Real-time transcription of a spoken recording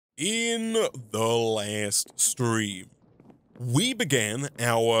in the last stream, we began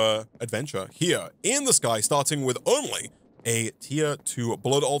our adventure here in the sky, starting with only a tier 2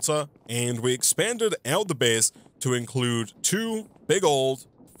 blood altar, and we expanded out the base to include 2 big old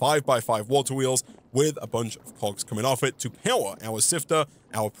 5x5 water wheels with a bunch of cogs coming off it to power our sifter,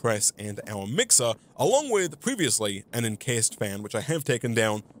 our press, and our mixer, along with previously an encased fan, which I have taken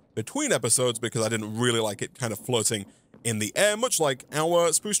down between episodes because I didn't really like it kind of floating in the air, much like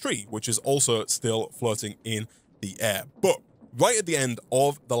our spruce tree, which is also still floating in the air. But right at the end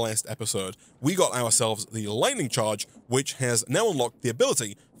of the last episode, we got ourselves the lightning charge, which has now unlocked the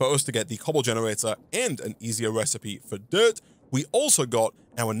ability for us to get the cobble generator and an easier recipe for dirt. We also got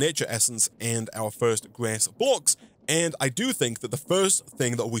our nature essence and our first grass blocks, and I do think that the first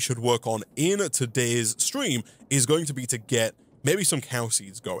thing that we should work on in today's stream is going to be to get maybe some cow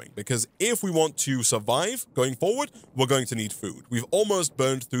seeds going, because if we want to survive going forward, we're going to need food. We've almost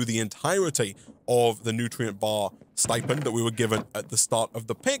burned through the entirety of the nutrient bar stipend that we were given at the start of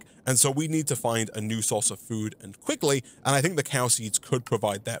the pick, and so we need to find a new source of food, and quickly, and I think the cow seeds could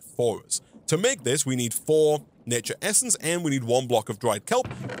provide that for us. To make this, we need 4 nature essence, and we need 1 block of dried kelp.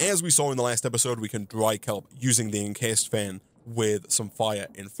 As we saw in the last episode, we can dry kelp using the encased fan with some fire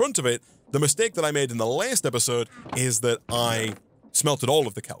in front of it. The mistake that I made in the last episode is that I smelted all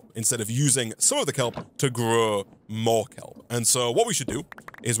of the kelp instead of using some of the kelp to grow more kelp. And so what we should do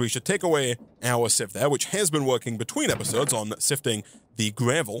is we should take away our sieve there, which has been working between episodes on sifting the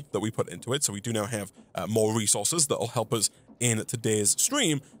gravel that we put into it. So we do now have more resources that will help us in today's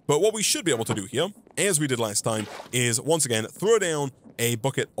stream. But what we should be able to do here, as we did last time, is once again throw down a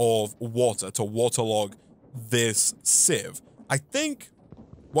bucket of water to waterlog this sieve. I think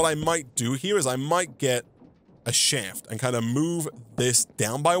what I might do here is I might get a shaft and kind of move this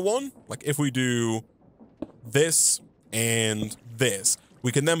down by 1. Like if we do this and this,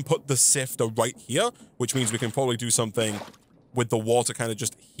 we can then put the sifter right here, which means we can probably do something with the water kind of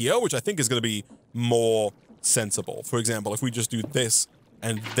just here, which I think is going to be more sensible. For example, if we just do this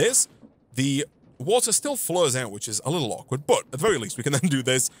and this, the water still flows out, which is a little awkward, but at the very least we can then do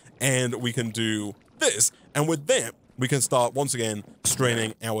this and we can do this. And with that, we can start once again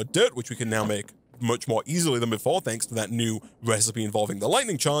straining our dirt, which we can now make much more easily than before, thanks to that new recipe involving the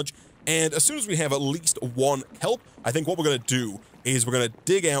lightning charge. And as soon as we have at least 1 kelp, I think what we're going to do is we're going to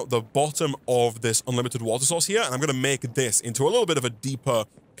dig out the bottom of this unlimited water source here, and I'm going to make this into a little bit of a deeper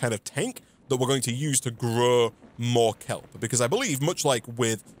kind of tank that we're going to use to grow more kelp. Because I believe, much like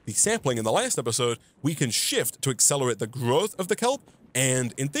with the sapling in the last episode, we can shift to accelerate the growth of the kelp,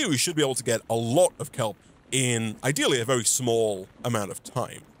 and in theory should be able to get a lot of kelp in, ideally, a very small amount of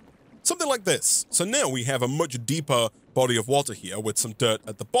time. Something like this. So now we have a much deeper body of water here with some dirt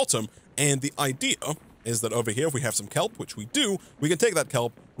at the bottom, and the idea is that over here, if we have some kelp, which we do, we can take that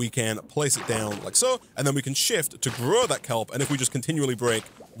kelp, we can place it down like so, and then we can shift to grow that kelp, and if we just continually break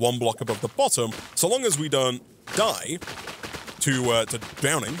 1 block above the bottom, so long as we don't die to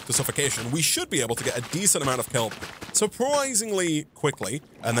drowning, to suffocation, we should be able to get a decent amount of kelp surprisingly quickly.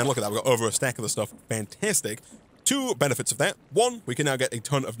 And then look at that, we've got over a stack of the stuff. Fantastic. 2 benefits of that. 1, we can now get a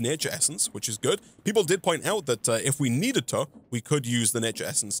ton of nature essence, which is good. People did point out that if we needed to, we could use the nature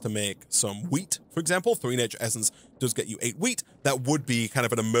essence to make some wheat, for example. 3 nature essence does get you 8 wheat. That would be kind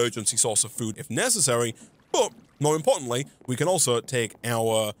of an emergency source of food if necessary. But more importantly, we can also take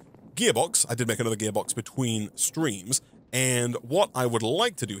our gearbox. I did make another gearbox between streams. And what I would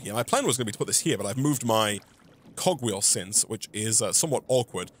like to do here, my plan was going to be to put this here, but I've moved my cogwheel since, which is somewhat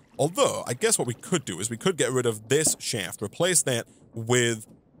awkward. Although, I guess what we could do is we could get rid of this shaft, replace that with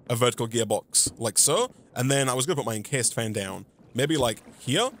a vertical gearbox like so, and then I was going to put my encased fan down, maybe like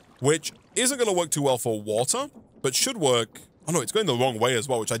here, which isn't going to work too well for water, but should work. Oh no, it's going the wrong way as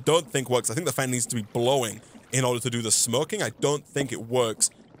well, which I don't think works. I think the fan needs to be blowing in order to do the smoking. I don't think it works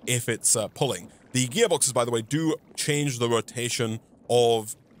if it's pulling. The gearboxes, by the way, do change the rotation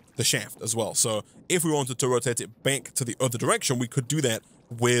of the shaft as well. So if we wanted to rotate it back to the other direction, we could do that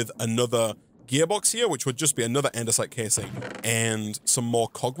with another gearbox here, which would just be another andesite casing and some more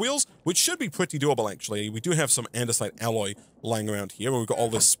cogwheels, which should be pretty doable, actually. We do have some andesite alloy lying around here, and we've got all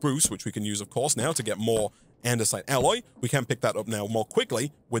this spruce, which we can use, of course, now to get more andesite alloy. We can pick that up now more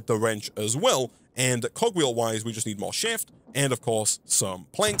quickly with the wrench as well. And cogwheel-wise, we just need more shaft and, of course, some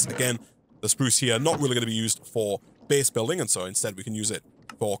planks. Again, the spruce here not really going to be used for base building, and so instead we can use it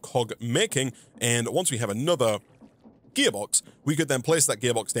for cog making. And once we have another gearbox, we could then place that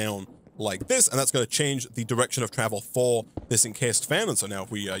gearbox down like this, and that's going to change the direction of travel for this encased fan. And so now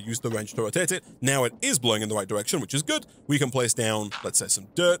if we use the wrench to rotate it, now it is blowing in the right direction, which is good. We can place down, let's say, some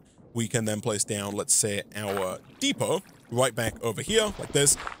dirt. We can then place down, let's say, our depot right back over here like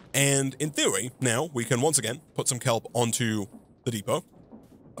this. And in theory, now we can once again put some kelp onto the depot,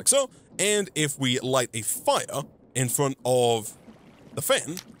 like so. And if we light a fire in front of the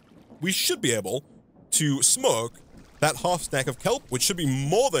fan, we should be able to smoke that half stack of kelp, which should be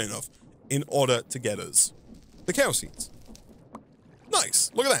more than enough in order to get us the cow seeds.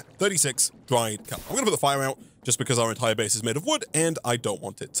 Nice. Look at that. 36 dried kelp. I'm going to put the fire out just because our entire base is made of wood and I don't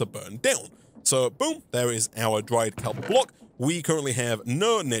want it to burn down. So boom, there is our dried kelp block. We currently have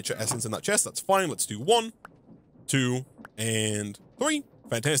no nature essence in that chest. That's fine. Let's do 1, 2, and 3.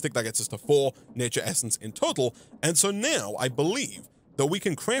 Fantastic. That gets us to 4 nature essence in total. And so now I believe that we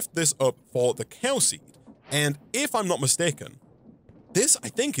can craft this up for the cow seed. And if I'm not mistaken, this I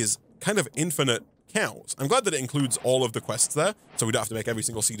think is kind of infinite cows. I'm glad that it includes all of the quests there, so we don't have to make every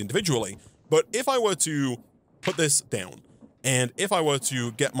single seed individually. But if I were to put this down, and if I were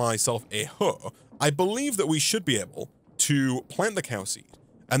to get myself a hoe, I believe that we should be able to plant the cow seed.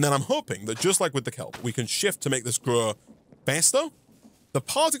 And then I'm hoping that just like with the kelp, we can shift to make this grow faster. The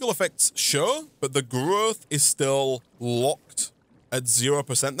particle effects, sure, but the growth is still locked at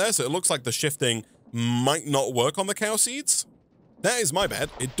 0% there, so it looks like the shifting might not work on the cow seeds. That is my bad.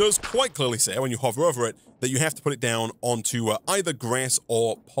 It does quite clearly say when you hover over it that you have to put it down onto either grass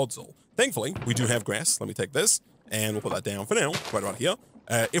or podzol. Thankfully, we do have grass. Let me take this, and we'll put that down for now, right around here.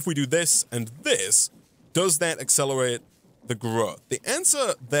 If we do this and this, does that accelerate the growth? The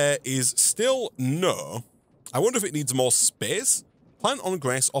answer there is still no. I wonder if it needs more space. Plant on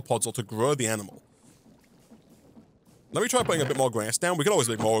grass or podzol to grow the animal. Let me try putting a bit more grass down. We can always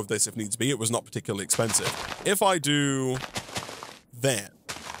make more of this if needs be. It was not particularly expensive. If I do that,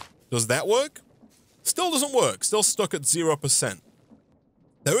 does that work? Still doesn't work. Still stuck at 0%.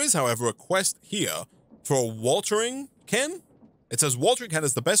 There is, however, a quest here for a watering can. It says watering can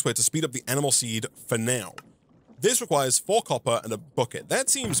is the best way to speed up the animal seed for now. This requires 4 copper and a bucket. That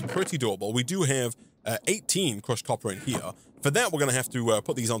seems pretty doable. We do have 18 crushed copper in here. For that, we're going to have to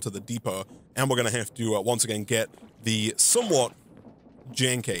put these onto the depot, and we're going to have to, once again, get the somewhat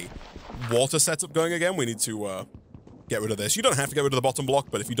janky water setup going again. We need to get rid of this. You don't have to get rid of the bottom block,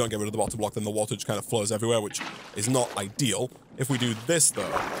 but if you don't get rid of the bottom block, then the water just kind of flows everywhere, which is not ideal. If we do this,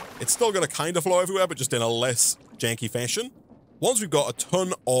 though, it's still going to kind of flow everywhere, but just in a less janky fashion. Once we've got a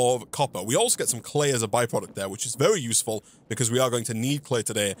ton of copper, we also get some clay as a byproduct there, which is very useful because we are going to need clay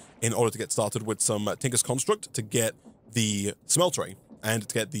today in order to get started with some Tinker's Construct to get the smeltery and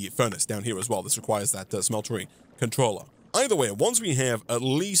to get the furnace down here as well. This requires that smeltery controller. Either way, once we have at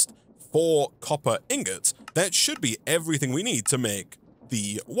least 4 copper ingots, that should be everything we need to make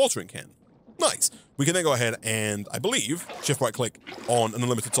the watering can. Nice. We can then go ahead and, I believe, shift right click on an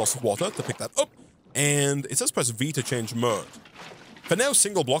unlimited source of water to pick that up. And it says press V to change mode. For now,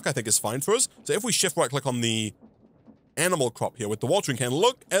 single block I think is fine for us. So if we shift right click on the animal crop here with the watering can,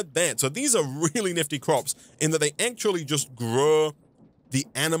 look at that. So these are really nifty crops in that they actually just grow the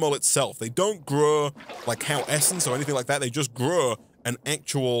animal itself. They don't grow like cow essence or anything like that. They just grow an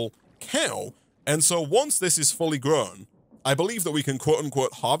actual cow. And so once this is fully grown, I believe that we can quote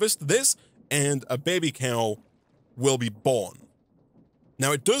unquote harvest this and a baby cow will be born.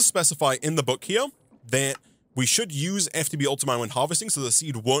 Now it does specify in the book here that we should use FTB Ultimine when harvesting so the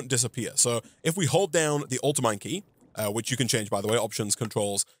seed won't disappear. So if we hold down the Ultimine key, which you can change, by the way, options,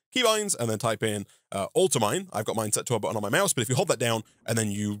 controls, keybinds, and then type in Ultimine. I've got mine set to a button on my mouse, but if you hold that down and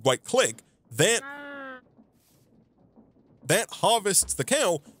then you right-click, that harvests the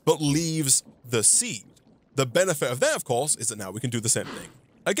cow, but leaves the seed. The benefit of that, of course, is that now we can do the same thing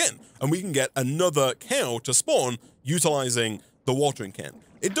again, and we can get another cow to spawn utilizing the watering can.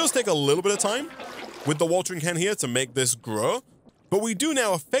 It does take a little bit of time with the watering can here to make this grow, but we do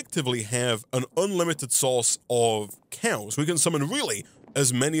now effectively have an unlimited source of cows. We can summon really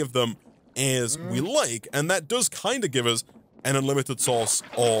as many of them as we like, and that does kind of give us an unlimited source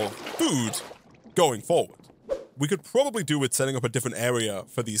of food going forward. We could probably do with setting up a different area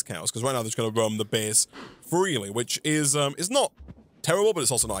for these cows, because right now they're just going to roam the base freely, which is not terrible, but it's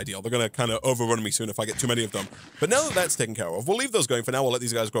also not ideal. They're going to kind of overrun me soon if I get too many of them. But now that that's taken care of, we'll leave those going for now. We'll let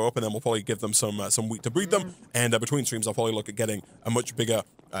these guys grow up, and then we'll probably give them some wheat to breed them. And between streams, I'll probably look at getting a much bigger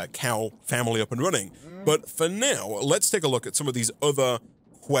cow family up and running. But for now, let's take a look at some of these other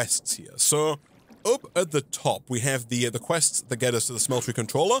quests here. So up at the top, we have the quests that get us to the smeltery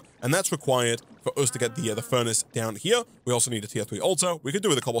controller, and that's required for us to get the furnace down here. We also need a tier 3 altar. We could do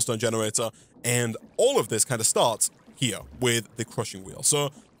with a cobblestone generator, and all of this kind of starts here with the crushing wheel. So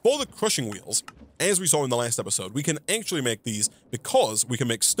for the crushing wheels, as we saw in the last episode, we can actually make these because we can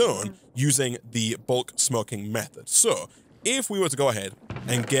make stone using the bulk smoking method. So if we were to go ahead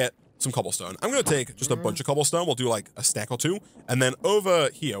and get some cobblestone. I'm going to take just a bunch of cobblestone. We'll do like a stack or two. And then over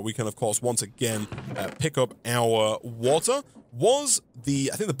here, we can, of course, once again, pick up our water. I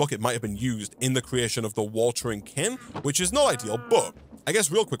think the bucket might have been used in the creation of the watering can, which is not ideal, but I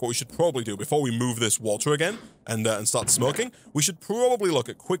guess real quick, what we should probably do before we move this water again and start smoking, we should probably look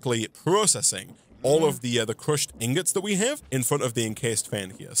at quickly processing all of the crushed ingots that we have in front of the encased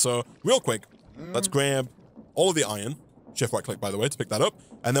fan here. So real quick, let's grab all of the iron, shift right click by the way to pick that up,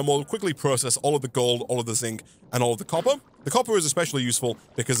 and then we'll quickly process all of the gold, all of the zinc, and all of the copper. The copper is especially useful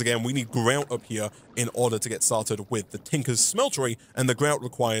because again, we need grout up here in order to get started with the Tinker's Smeltery, and the grout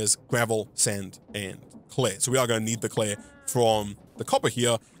requires gravel, sand, and clay. So we are going to need the clay from the copper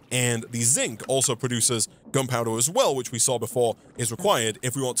here, and the zinc also produces gunpowder as well, which we saw before is required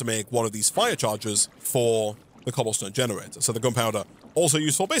if we want to make one of these fire chargers for the cobblestone generator. So the gunpowder also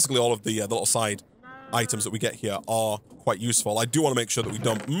useful. Basically all of the little side items that we get here are quite useful. I do want to make sure that we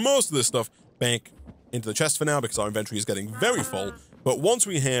dump most of this stuff back into the chest for now because our inventory is getting very full. But once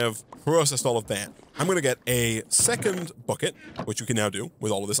we have processed all of that, I'm going to get a second bucket, which we can now do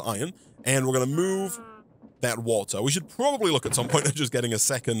with all of this iron, and we're going to move that water. We should probably look at some point at just getting a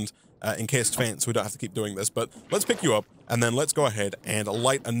second encased fan so we don't have to keep doing this, but let's pick you up and then let's go ahead and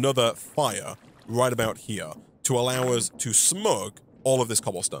light another fire right about here to allow us to smoke all of this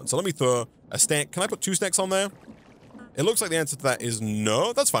cobblestone. So let me throw a stack. Can I put 2 stacks on there? It looks like the answer to that is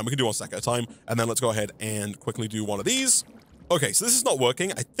no. That's fine. We can do 1 stack at a time, and then let's go ahead and quickly do one of these. Okay, so this is not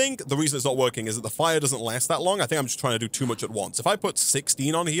working. I think the reason it's not working is that the fire doesn't last that long. I think I'm just trying to do too much at once. If I put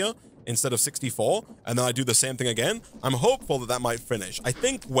 16 on here instead of 64, and then I do the same thing again, I'm hopeful that that might finish. I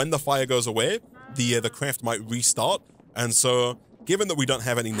think when the fire goes away, the craft might restart, and so given that we don't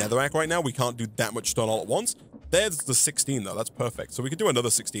have any netherrack right now, we can't do that much stone all at once. There's the 16 though, that's perfect. So we could do another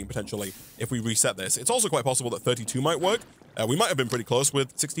 16 potentially if we reset this. It's also quite possible that 32 might work. We might have been pretty close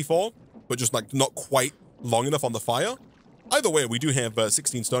with 64, but just like not quite long enough on the fire. Either way, we do have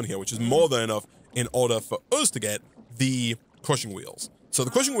 16 stone here, which is more than enough in order for us to get the crushing wheels. So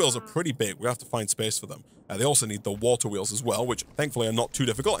the crushing wheels are pretty big. We have to find space for them. They also need the water wheels as well, which thankfully are not too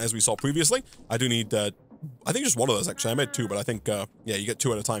difficult, as we saw previously. I do need, I think just one of those, actually. I made 2, but I think, yeah, you get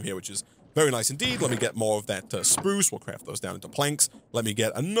 2 at a time here, which is very nice indeed. Let me get more of that spruce. We'll craft those down into planks. Let me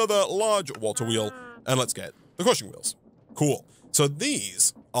get another large water wheel, and let's get the crushing wheels. Cool. So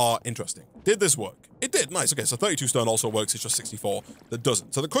these are interesting. Did this work? It did. Nice. Okay, so 32 stone also works. It's just 64 that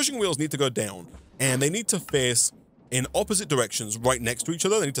doesn't. So the crushing wheels need to go down, and they need to face in opposite directions right next to each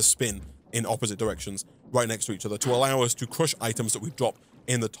other. They need to spin in opposite directions right next to each other to allow us to crush items that we drop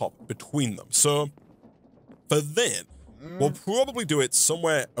in the top between them. So for that, we'll probably do it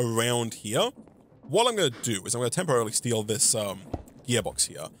somewhere around here. What I'm going to do is I'm going to temporarily steal this gearbox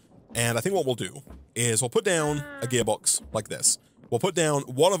here. And I think what we'll do is we'll put down a gearbox like this. We'll put down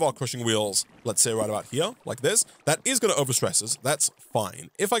one of our crushing wheels, let's say right about here, like this. That is going to overstress us. That's fine.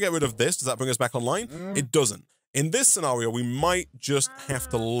 If I get rid of this, does that bring us back online? It doesn't. In this scenario, we might just have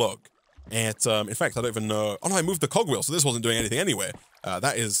to look at, in fact, I don't even know. Oh no, I moved the cogwheel, so this wasn't doing anything anyway.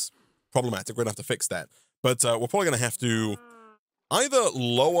 That is problematic. We're going to have to fix that. But we're probably going to have to either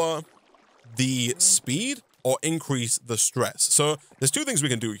lower the speed or increase the stress. So there's 2 things we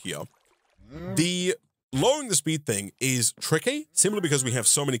can do here. The lowering the speed thing is tricky, simply because we have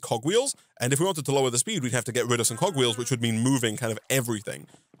so many cogwheels, and if we wanted to lower the speed, we'd have to get rid of some cogwheels, which would mean moving kind of everything.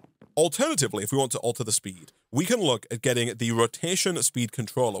 Alternatively, if we want to alter the speed, we can look at getting the rotation speed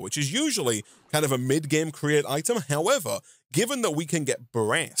controller, which is usually kind of a mid-game create item. However, given that we can get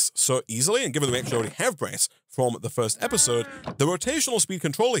brass so easily, and given that we actually already have brass from the first episode, the rotational speed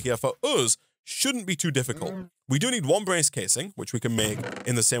controller here for us shouldn't be too difficult. We do need 1 brass casing, which we can make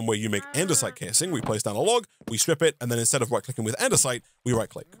in the same way you make andesite casing. We place down a log, we strip it, and then instead of right-clicking with andesite, we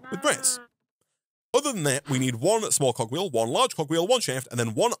right-click with brass. Other than that, we need 1 small cogwheel, 1 large cogwheel, 1 shaft, and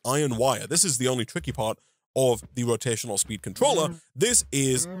then 1 iron wire. This is the only tricky part of the rotational speed controller. This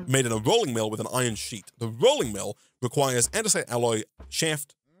is made in a rolling mill with an iron sheet. The rolling mill requires andesite alloy,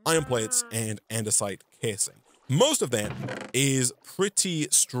 shaft, iron plates, and andesite casing. Most of that is pretty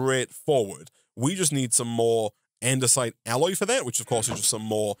straightforward. We just need some more andesite alloy for that, which of course is just some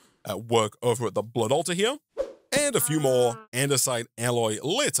more work over at the blood altar here. And a few more andesite alloy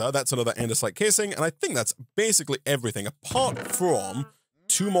later. That's another andesite casing, and I think that's basically everything, apart from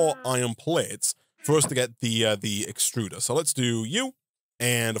 2 more iron plates for us to get the extruder. So let's do you,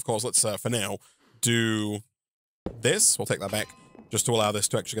 and of course, let's, for now, do this. We'll take that back, just to allow this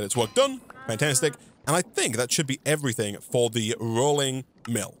to actually get its work done. Fantastic. And I think that should be everything for the rolling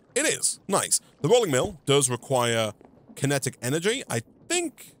mill. It is. Nice. The rolling mill does require kinetic energy. I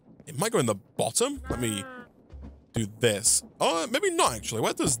think it might go in the bottom. Let me do this. Oh, maybe not, actually.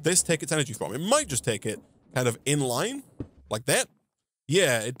 Where does this take its energy from? It might just take it kind of in line, like that.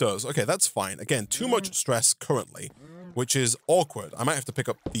 Yeah, it does. Okay, that's fine. Again, too much stress currently, which is awkward. I might have to pick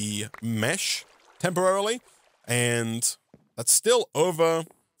up the mesh temporarily, and that's still over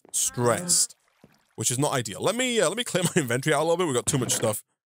stressed, which is not ideal. Let me clear my inventory out a little bit. We've got too much stuff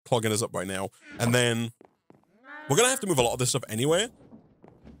clogging us up right now. And then we're going to have to move a lot of this stuff anyway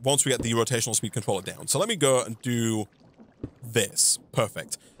once we get the rotational speed controller down. So let me go and do this.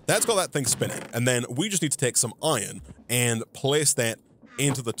 Perfect. That's got that thing spinning. And then we just need to take some iron and place that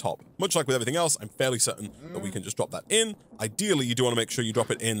into the top. Much like with everything else, I'm fairly certain that we can just drop that in. Ideally, you do want to make sure you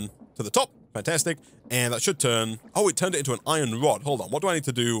drop it in to the top. Fantastic. And that should turn... Oh, it turned it into an iron rod. Hold on. What do I need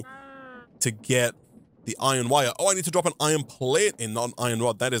to do to get the iron wire? Oh, I need to drop an iron plate in, not an iron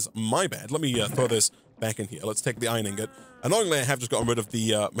rod. That is my bad. Let me throw this back in here. Let's take the iron ingot. Annoyingly, I have just gotten rid of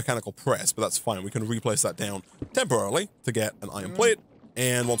the mechanical press, but that's fine. We can replace that down temporarily to get an iron plate.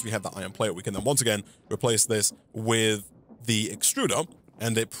 And once we have that iron plate, we can then once again replace this with the extruder.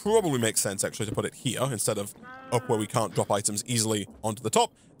 And it probably makes sense, actually, to put it here instead of up where we can't drop items easily onto the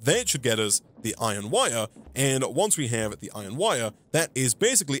top. That should get us the iron wire. And once we have the iron wire, that is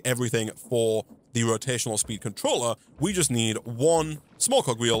basically everything for the rotational speed controller. We just need one small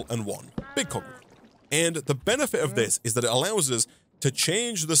cogwheel and one big cogwheel. And the benefit of this is that it allows us to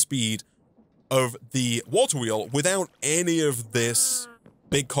change the speed of the water wheel without any of this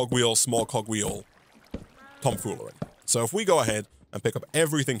big cogwheel, small cogwheel tomfoolery. So if we go ahead and pick up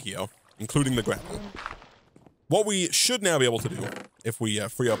everything here, including the grapple, what we should now be able to do, if we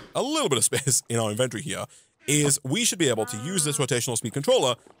free up a little bit of space in our inventory here, is we should be able to use this rotational speed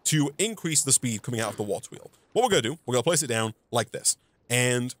controller to increase the speed coming out of the water wheel. What we're going to do, we're going to place it down like this.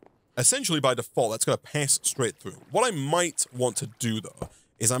 And essentially, by default, that's going to pass straight through. What I might want to do, though,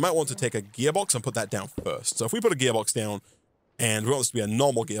 is I might want to take a gearbox and put that down first. So if we put a gearbox down, and we want this to be a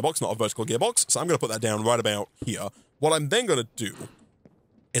normal gearbox, not a vertical gearbox, so I'm going to put that down right about here. What I'm then going to do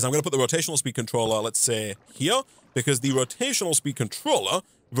is I'm going to put the rotational speed controller, let's say, here, because the rotational speed controller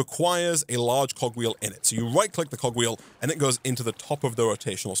requires a large cogwheel in it. So you right-click the cogwheel, and it goes into the top of the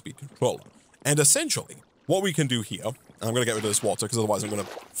rotational speed controller. And essentially, what we can do here, and I'm going to get rid of this water, because otherwise I'm going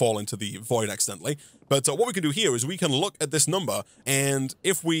to fall into the void accidentally, but what we can do here is we can look at this number, and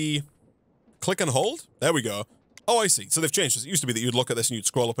if we click and hold, there we go. Oh, I see. So they've changed this. It used to be that you'd look at this and you'd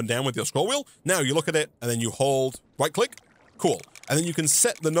scroll up and down with your scroll wheel. Now you look at it, and then you hold right-click. Cool. And then you can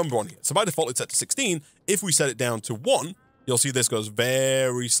set the number on here. So by default, it's set to 16. If we set it down to 1, you'll see this goes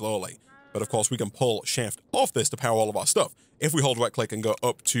very slowly. But of course, we can pull shaft off this to power all of our stuff. If we hold right-click and go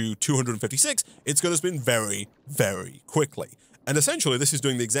up to 256, it's going to spin very, very quickly. And essentially, this is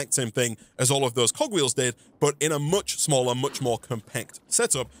doing the exact same thing as all of those cogwheels did, but in a much smaller, much more compact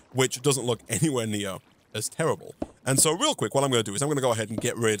setup, which doesn't look anywhere near as terrible. And so real quick, what I'm going to do is I'm going to go ahead and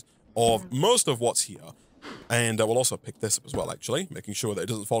get rid of most of what's here. And we'll also pick this up as well, actually, making sure that it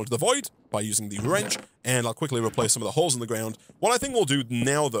doesn't fall into the void by using the wrench. And I'll quickly replace some of the holes in the ground. What I think we'll do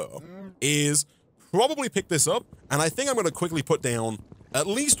now, though, is probably pick this up. And I think I'm going to quickly put down at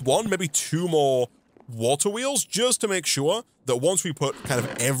least one, maybe two more water wheels, just to make sure that once we put kind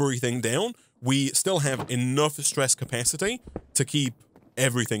of everything down, we still have enough stress capacity to keep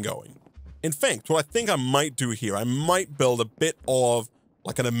everything going. In fact, what I think I might do here, I might build a bit of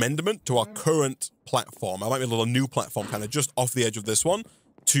like an amendment to our current platform. I might build a new platform kind of just off the edge of this one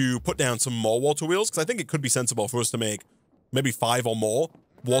to put down some more water wheels, because I think it could be sensible for us to make maybe 5 or more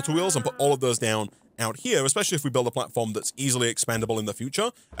water wheels and put all of those down out here, especially if we build a platform that's easily expandable in the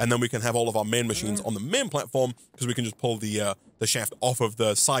future, and then we can have all of our main machines on the main platform, because we can just pull the shaft off of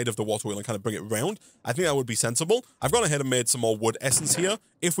the side of the water wheel and kind of bring it round. I think that would be sensible. I've gone ahead and made some more wood essence here.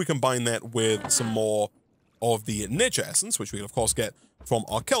 If we combine that with some more of the nature essence, which we can of course get from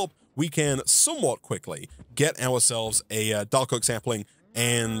our kelp, we can somewhat quickly get ourselves a dark oak sapling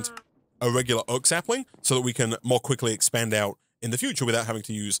and a regular oak sapling, so that we can more quickly expand out in the future without having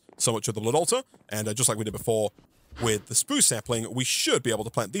to use so much of the blood altar. And just like we did before with the spruce sapling, we should be able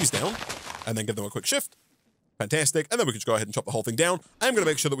to plant these down and then give them a quick shift. Fantastic. And then we can just go ahead and chop the whole thing down. I'm going to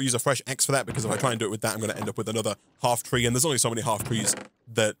make sure that we use a fresh axe for that, because if I try and do it with that, I'm going to end up with another half tree, and there's only so many half trees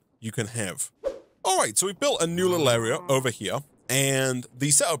that you can have. All right, so we built a new little area over here, and the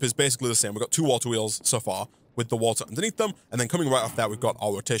setup is basically the same. We've got 2 water wheels so far with the water underneath them, and then coming right off that, we've got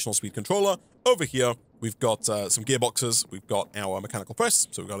our rotational speed controller. Over here, we've got some gearboxes. We've got our mechanical press,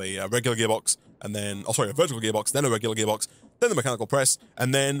 so we've got a regular gearbox, and then, oh sorry, a vertical gearbox, then a regular gearbox, then the mechanical press,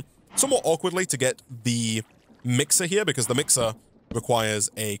 and then somewhat awkwardly to get the mixer here, because the mixer requires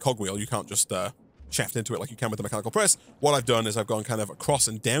a cogwheel. You can't just shaft into it like you can with the mechanical press. What I've done is I've gone kind of across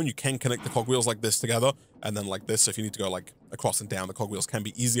and down. You can connect the cogwheels like this together, and then like this. So if you need to go like across and down, the cogwheels can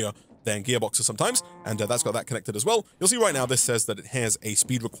be easier than gearboxes sometimes, and that's got that connected as well. You'll see right now this says that it has a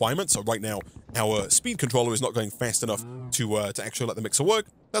speed requirement, so right now our speed controller is not going fast enough to actually let the mixer work.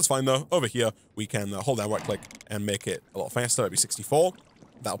 That's fine though. Over here, we can hold down right click and make it a lot faster, maybe 64.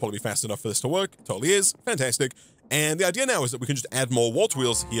 That'll probably be fast enough for this to work. Totally is. Fantastic. And the idea now is that we can just add more water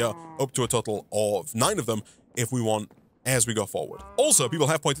wheels here, up to a total of 9 of them if we want as we go forward. Also, people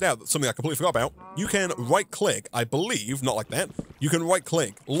have pointed out that something I completely forgot about. You can right-click, I believe, not like that, you can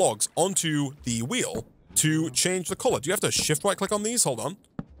right-click logs onto the wheel to change the color. Do you have to shift right-click on these? Hold on.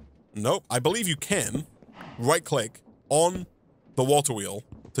 Nope. I believe you can right-click on the water wheel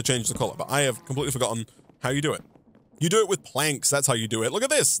to change the color, but I have completely forgotten how you do it. You do it with planks. That's how you do it. Look at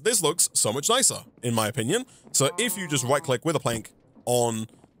this. This looks so much nicer, in my opinion. So if you just right-click with a plank on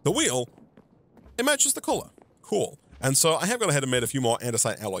the wheel, it matches the color. Cool. And so I have gone ahead and made a few more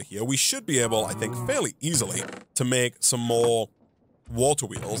andesite alloy here. We should be able, I think, fairly easily to make some more water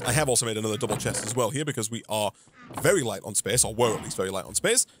wheels. I have also made another double chest as well here because we are very light on space, or were at least very light on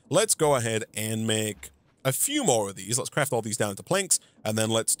space. Let's go ahead and make a few more of these. Let's craft all these down into planks, and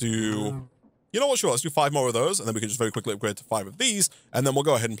then let's do... You know what, sure, let's do 5 more of those, and then we can just very quickly upgrade to 5 of these, and then we'll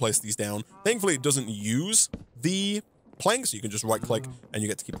go ahead and place these down. Thankfully, it doesn't use the plank, so you can just right-click, and you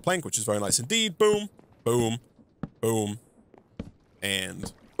get to keep a plank, which is very nice indeed. Boom, boom, boom,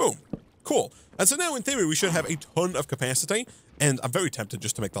 and boom. Cool. And so now, in theory, we should have a ton of capacity, and I'm very tempted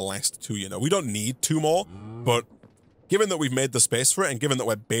just to make the last 2, you know. We don't need 2 more, but given that we've made the space for it, and given that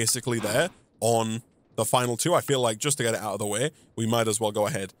we're basically there on the final 2, I feel like just to get it out of the way, we might as well go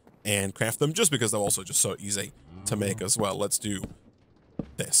ahead and craft them, just because they're also just so easy to make as well. Let's do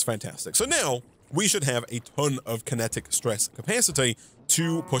this. Fantastic. So now we should have a ton of kinetic stress capacity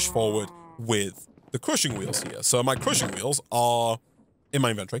to push forward with the crushing wheels here. So my crushing wheels are in my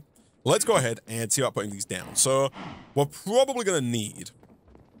inventory. Let's go ahead and see about putting these down. So we're probably going to need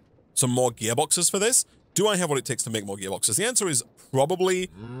some more gearboxes for this. Do I have what it takes to make more gearboxes? The answer is probably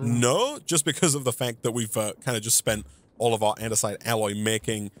no, just because of the fact that we've kind of just spent all of our andesite alloy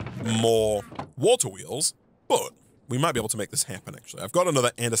making more water wheels, but we might be able to make this happen, actually. I've got another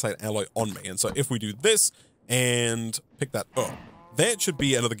andesite alloy on me, and so if we do this and pick that up, that should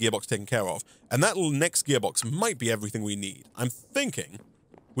be another gearbox taken care of, and that next gearbox might be everything we need. I'm thinking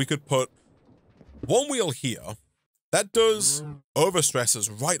we could put one wheel here. That does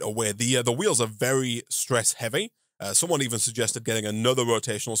overstresses right away. The wheels are very stress heavy. Someone even suggested getting another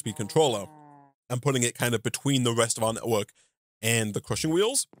rotational speed controller and putting it kind of between the rest of our network and the crushing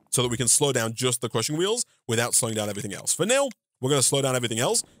wheels so that we can slow down just the crushing wheels without slowing down everything else. For now, we're going to slow down everything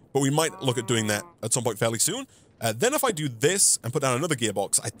else, but we might look at doing that at some point fairly soon. Then if I do this and put down another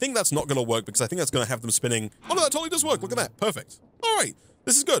gearbox, I think that's not going to work because I think that's going to have them spinning. Oh, no, that totally does work. Look at that. Perfect. All right.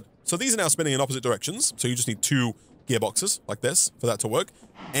 This is good. So these are now spinning in opposite directions. So you just need 2 gearboxes like this for that to work.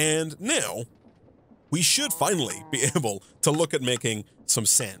 And now we should finally be able to look at making some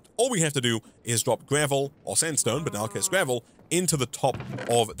sand. All we have to do is drop gravel or sandstone, but in our case gravel, into the top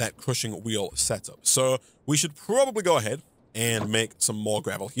of that crushing wheel setup. So we should probably go ahead and make some more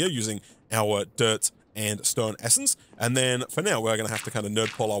gravel here using our dirt and stone essence. And then for now, we're going to have to kind of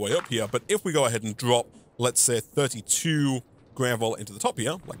nerd pull our way up here. But if we go ahead and drop, let's say 32 gravel into the top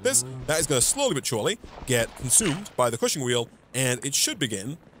here, like this, that is going to slowly but surely get consumed by the crushing wheel, and it should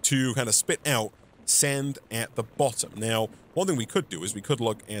begin to kind of spit out sand at the bottom. Now, one thing we could do is we could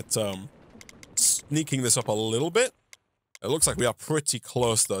look at sneaking this up a little bit. It looks like we are pretty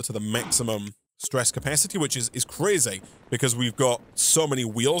close, though, to the maximum stress capacity, which is crazy because we've got so many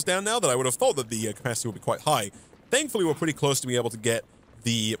wheels down now that I would have thought that the capacity would be quite high. Thankfully, we're pretty close to being able to get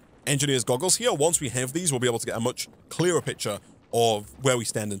the engineer's goggles here. Once we have these, we'll be able to get a much clearer picture of where we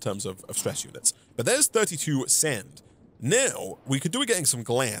stand in terms of stress units. But there's 32 sand. Now, we could do with getting some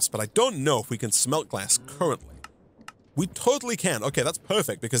glass, but I don't know if we can smelt glass currently. We totally can. Okay, that's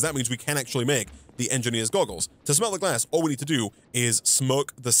perfect, because that means we can actually make the engineer's goggles. To smelt the glass, all we need to do is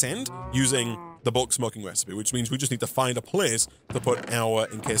smoke the sand using the bulk smoking recipe, which means we just need to find a place to put our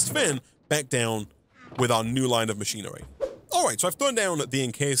encased fan back down with our new line of machinery. All right, so I've thrown down the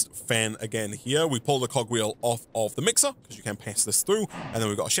encased fan again here. We pull the cogwheel off of the mixer, because you can pass this through, and then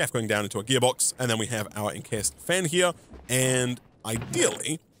we've got a shaft going down into a gearbox, and then we have our encased fan here, and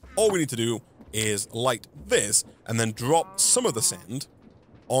ideally, all we need to do is light this, and then drop some of the sand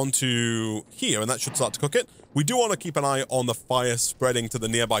onto here, and that should start to cook it. We do want to keep an eye on the fire spreading to the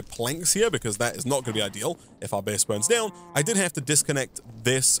nearby planks here, because that is not going to be ideal if our base burns down. I did have to disconnect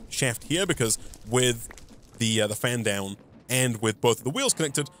this shaft here, because with the fan down and with both of the wheels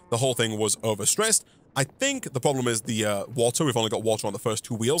connected, the whole thing was overstressed. I think the problem is the water. We've only got water on the first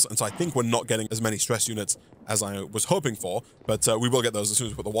two wheels, and so I think we're not getting as many stress units as I was hoping for, but we will get those as soon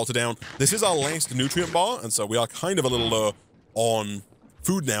as we put the water down. This is our last nutrient bar, and so we are kind of a little low on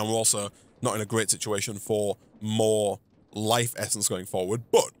food now. We're also not in a great situation for more life essence going forward,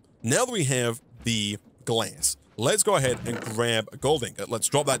 but now that we have the glass, let's go ahead and grab a gold ingot. Let's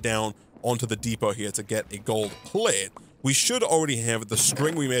drop that down onto the depot here to get a gold plate. We should already have the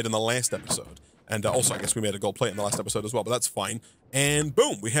string we made in the last episode. And also, I guess we made a gold plate in the last episode as well, but that's fine. And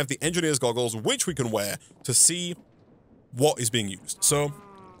boom, we have the engineer's goggles, which we can wear to see what is being used. So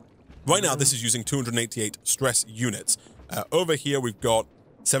right now, this is using 288 stress units. Over here, we've got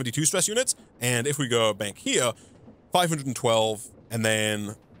 72 stress units. And if we go back here, 512, and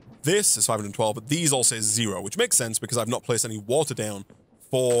then this is 512, but these all say 0, which makes sense because I've not placed any water down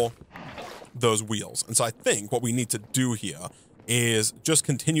for those wheels. And so I think what we need to do here is just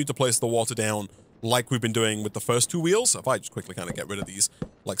continue to place the water down like we've been doing with the first two wheels. So if I just quickly kind of get rid of these,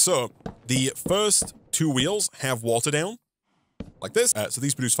 like so, the first two wheels have water down, like this. So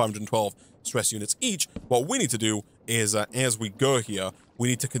these produce 512 stress units each. What we need to do is, as we go here, we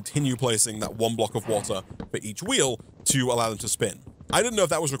need to continue placing that one block of water for each wheel to allow them to spin. I didn't know if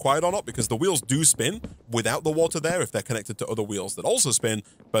that was required or not because the wheels do spin without the water there if they're connected to other wheels that also spin.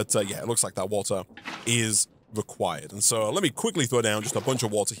 But yeah, it looks like that water is required. And so let me quickly throw down just a bunch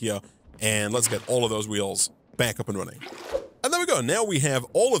of water here and let's get all of those wheels back up and running. And there we go. Now we have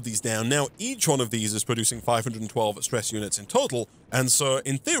all of these down. Now each one of these is producing 512 stress units in total. And so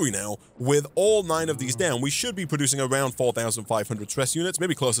in theory now, with all 9 of these down, we should be producing around 4,500 stress units,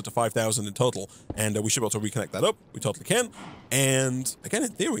 maybe closer to 5,000 in total. And we should be able to reconnect that up. We totally can. And again, in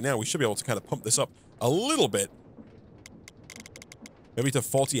theory now, we should be able to kind of pump this up a little bit. Maybe to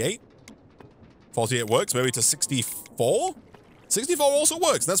 48. 48 works. Maybe to 64. 64 also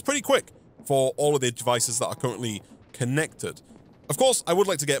works. That's pretty quick for all of the devices that are currently connected. Of course, I would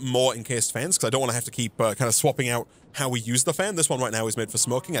like to get more encased fans because I don't want to have to keep kind of swapping out how we use the fan. This one right now is made for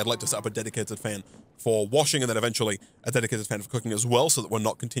smoking. I'd like to set up a dedicated fan for washing and then eventually a dedicated fan for cooking as well so that we're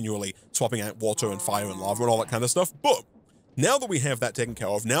not continually swapping out water and fire and lava and all that kind of stuff. But now that we have that taken care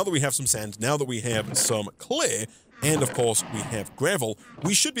of, now that we have some sand, now that we have some clay, and of course we have gravel,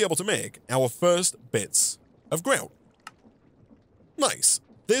 we should be able to make our first bits of grout. Nice.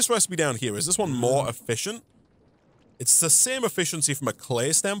 This recipe down here, is this one more efficient? It's the same efficiency from a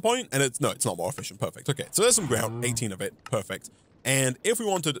clay standpoint, and it's not more efficient. Perfect. Okay, so there's some grout, 18 of it. Perfect. And if we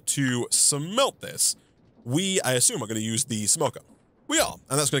wanted to smelt this, I assume, are going to use the smoker. We are,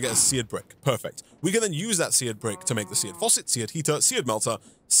 and that's going to get a seared brick. Perfect. We can then use that seared brick to make the seared faucet, seared heater, seared melter,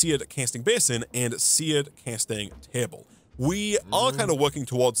 seared casting basin, and seared casting table. We are kind of working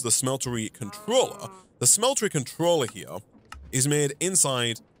towards the smeltery controller. The smeltery controller here is made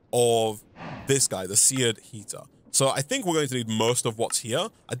inside of this guy, the seared heater. So I think we're going to need most of what's here.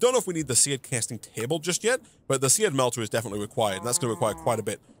 I don't know if we need the seared casting table just yet, but the seared melter is definitely required, and that's going to require quite a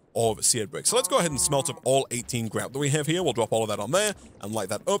bit of seared brick. So let's go ahead and smelt up all 18 grout that we have here. We'll drop all of that on there and light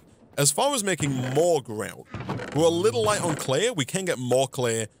that up. As far as making more grout, we're a little light on clay. We can get more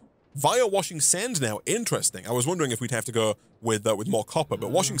clay via washing sand now. Interesting. I was wondering if we'd have to go with more copper,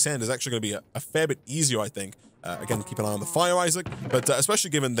 but washing sand is actually going to be a fair bit easier, I think. Again, keep an eye on the fire, Isaac, but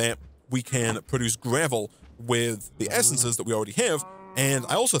especially given that we can produce gravel with the essences that we already have. And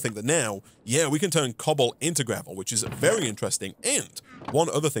I also think that now, yeah, we can turn cobble into gravel, which is very interesting. And one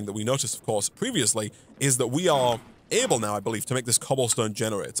other thing that we noticed, of course, previously is that we are able now, I believe, to make this cobblestone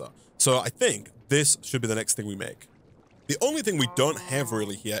generator. So I think this should be the next thing we make. The only thing we don't have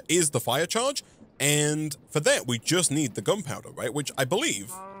really here is the fire charge. And for that, we just need the gunpowder, right? Which I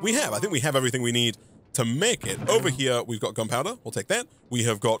believe we have. I think we have everything we need to make it. Over here, we've got gunpowder. We'll take that. We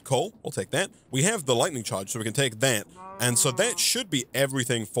have got coal. We'll take that. We have the lightning charge, so we can take that. And so that should be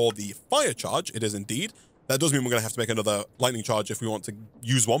everything for the fire charge. It is indeed. That does mean we're going to have to make another lightning charge if we want to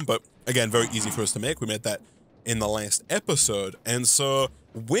use one. But again, very easy for us to make. We made that in the last episode. And so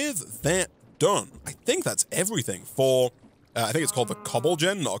with that done, I think that's everything for, I think it's called the cobble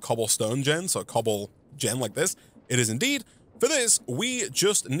gen, not a cobblestone gen. So a cobble gen like this. It is indeed. For this, we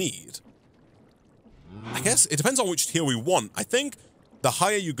just need, I guess it depends on which tier we want. I think the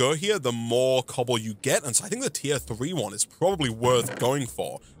higher you go here, the more cobble you get. And so I think the tier 3 one is probably worth going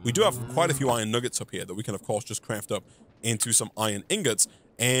for. We do have quite a few iron nuggets up here that we can, of course, just craft up into some iron ingots.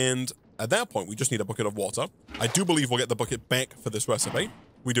 And at that point, we just need a bucket of water. I do believe we'll get the bucket back for this recipe.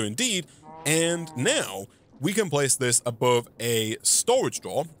 We do indeed. And now we can place this above a storage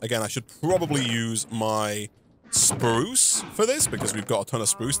drawer. Again, I should probably use my spruce for this because we've got a ton of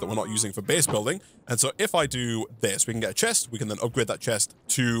spruce that we're not using for base building. And so if I do this, we can get a chest. We can then upgrade that chest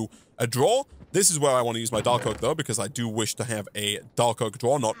to a drawer. This is where I want to use my dark oak though, because I do wish to have a dark oak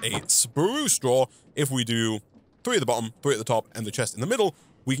drawer, not a spruce drawer. If we do 3 at the bottom, 3 at the top, and the chest in the middle,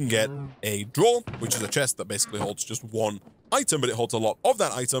 we can get a drawer, which is a chest that basically holds just one item, but it holds a lot of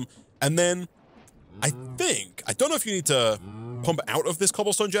that item. And then I don't know if you need to pump out of this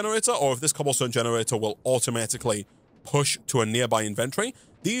cobblestone generator or if this cobblestone generator will automatically push to a nearby inventory.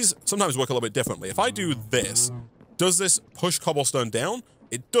 These sometimes work a little bit differently. If I do this, does this push cobblestone down?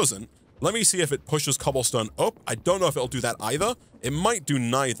 It doesn't. Let me see if it pushes cobblestone up. I don't know if it'll do that either. It might do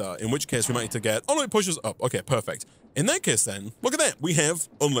neither, in which case we might need to get... Oh, no, it pushes up. Okay, perfect. In that case, then, look at that. We have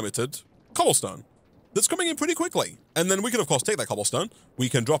unlimited cobblestone that's coming in pretty quickly. And then we can, of course, take that cobblestone. We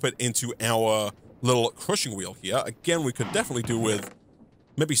can drop it into our little crushing wheel here. Again, we could definitely do with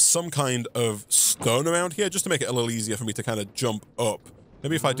maybe some kind of stone around here, just to make it a little easier for me to kind of jump up.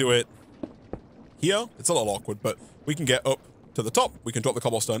 Maybe if I do it here, it's a little awkward, but we can get up to the top, we can drop the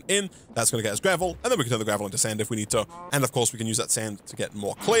cobblestone in, that's going to get us gravel, and then we can turn the gravel into sand if we need to. And of course, we can use that sand to get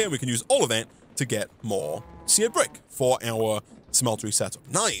more clay, and we can use all of that to get more seared brick for our smeltery setup.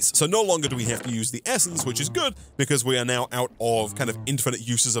 Nice! So no longer do we have to use the essence, which is good, because we are now out of kind of infinite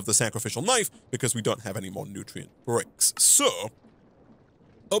uses of the sacrificial knife, because we don't have any more nutrient bricks. So,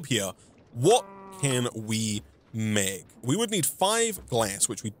 up here, what can we make? We would need 5 glass,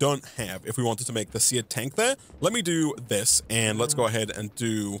 which we don't have if we wanted to make the seared tank there. Let me do this, and let's go ahead and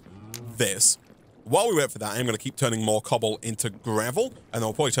do this. While we wait for that, I'm going to keep turning more cobble into gravel, and then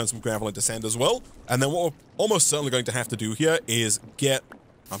we'll probably turn some gravel into sand as well. And then what we're almost certainly going to have to do here is get,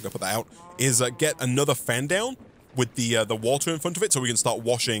 I'm going to put that out, is get another fan down with the water in front of it so we can start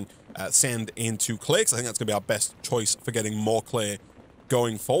washing sand into clay, because I think that's going to be our best choice for getting more clay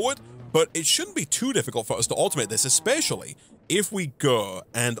going forward. But it shouldn't be too difficult for us to automate this, especially if we go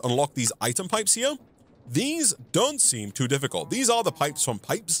and unlock these item pipes here. These don't seem too difficult. These are the pipes from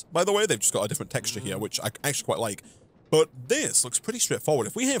pipes, by the way. They've just got a different texture here, which I actually quite like. But this looks pretty straightforward.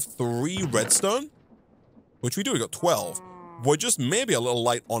 If we have 3 redstone, which we do, we've got 12, we're just maybe a little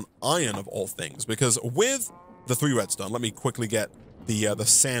light on iron of all things, because with the 3 redstone, let me quickly get the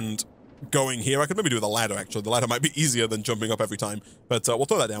sand going here. I could maybe do with a ladder, actually. The ladder might be easier than jumping up every time, but we'll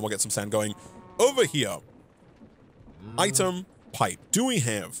throw that down. We'll get some sand going. Over here, item pipe. Do we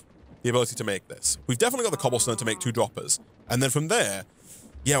have the ability to make this? We've definitely got the cobblestone to make 2 droppers. And then from there,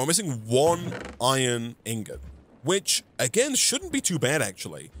 yeah, we're missing 1 iron ingot, which, again, shouldn't be too bad,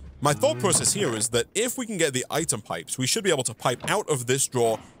 actually. My thought process here is that if we can get the item pipes, we should be able to pipe out of this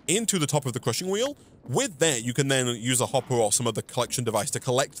drawer into the top of the crushing wheel. With that, you can then use a hopper or some other collection device to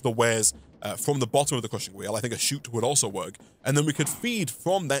collect the wares from the bottom of the crushing wheel. I think a chute would also work. And then we could feed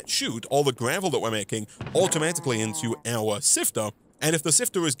from that chute all the gravel that we're making automatically into our sifter. And if the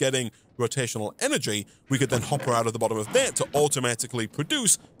sifter is getting rotational energy, we could then hopper out of the bottom of that to automatically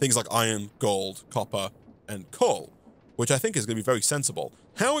produce things like iron, gold, copper, and coal, which I think is going to be very sensible.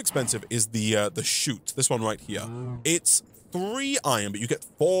 How expensive is the chute? This one right here. It's 3 iron, but you get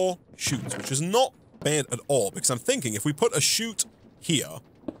 4 chutes, which is not bad at all, because I'm thinking if we put a chute here,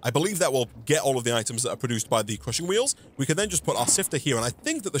 I believe that will get all of the items that are produced by the crushing wheels. We can then just put our sifter here, and I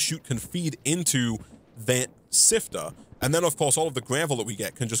think that the chute can feed into that sifter, and then of course all of the gravel that we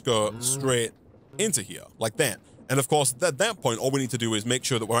get can just go straight into here, like that. And of course, at that point, all we need to do is make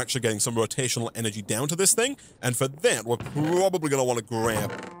sure that we're actually getting some rotational energy down to this thing, and for that, we're probably going to want to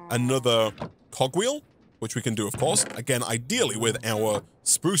grab another cogwheel, which we can do, of course, again, ideally with our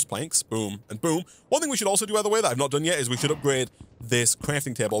spruce planks, boom and boom. One thing we should also do, by the way, that I've not done yet, is we should upgrade this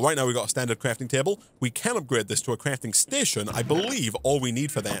crafting table. Right now, we've got a standard crafting table. We can upgrade this to a crafting station. I believe all we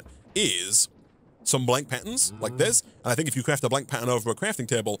need for that is some blank patterns like this, and I think if you craft a blank pattern over a crafting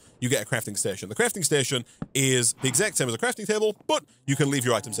table, you get a crafting station. The crafting station is the exact same as a crafting table, but you can leave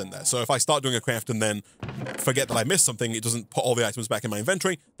your items in there. So if I start doing a craft and then forget that I missed something, it doesn't put all the items back in my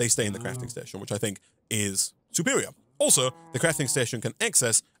inventory, they stay in the crafting station, which I think is superior. Also, the crafting station can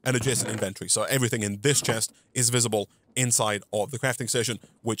access an adjacent inventory, so everything in this chest is visible inside of the crafting station,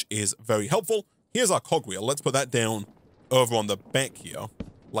 which is very helpful. Here's our cogwheel. Let's put that down over on the back here,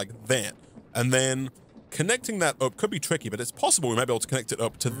 like that. And then connecting that up could be tricky, but it's possible we might be able to connect it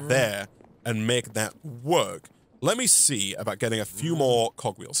up to there and make that work. Let me see about getting a few more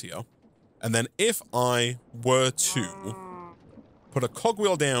cogwheels here. And then if I were to put a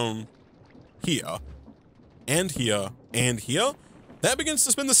cogwheel down here, and here, and here, that begins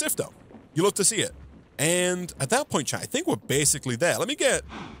to spin the sifter. You love to see it. And at that point, chat, I think we're basically there. Let me get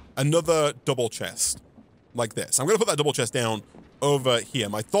another double chest like this. I'm going to put that double chest down over here.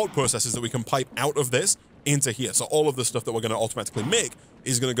 My thought process is that we can pipe out of this into here. So all of the stuff that we're going to automatically make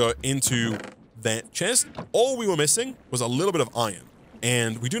is going to go into that chest. All we were missing was a little bit of iron.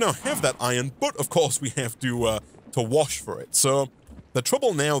 And we do now have that iron, but of course we have to wash for it. So the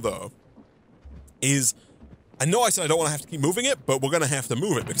trouble now, though, is I know I said I don't want to have to keep moving it, but we're going to have to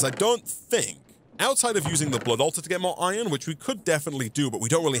move it because I don't think, outside of using the blood altar to get more iron, which we could definitely do, but we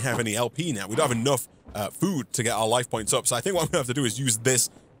don't really have any LP now. We don't have enough food to get our life points up. So I think what I'm going to have to do is use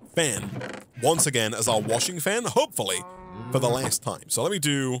this fan once again as our washing fan, hopefully for the last time. So let me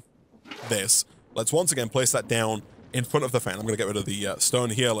do this. Let's once again place that down in front of the fan. I'm going to get rid of the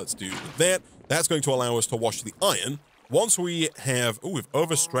stone here. Let's do that. That's going to allow us to wash the iron. Once we have... Oh, we've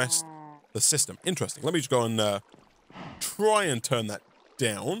overstressed the system. Interesting. Let me just go and try and turn that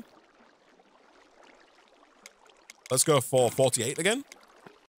down. Let's go for 48 again.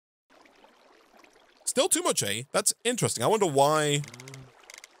 Still too much, eh? That's interesting. I wonder why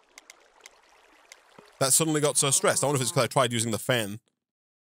that suddenly got so stressed. I wonder if it's because I tried using the fan.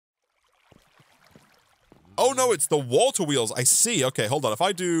 Oh, no, it's the water wheels. I see. Okay, hold on. If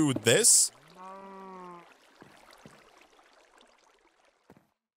I do this...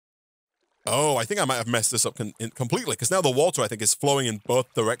 Oh, I think I might have messed this up completely, because now the water, I think, is flowing in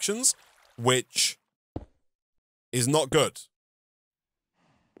both directions, which is not good.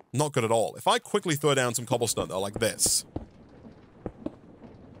 Not good at all. If I quickly throw down some cobblestone, though, like this,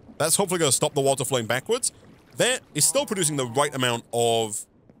 that's hopefully going to stop the water flowing backwards. That is still producing the right amount of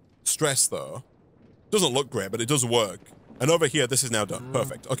stress, though. Doesn't look great, but it does work. And over here, this is now done.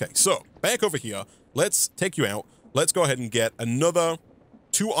 Perfect. Okay, so back over here, let's take you out. Let's go ahead and get another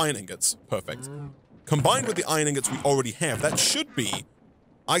 2 iron ingots. Perfect. Combined with the iron ingots we already have, that should be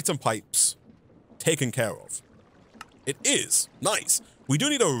item pipes taken care of. It is. Nice. We do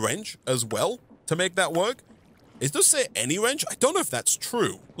need a wrench as well to make that work. It does say any wrench. I don't know if that's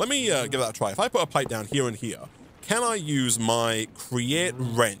true. Let me give that a try. If I put a pipe down here and here, can I use my create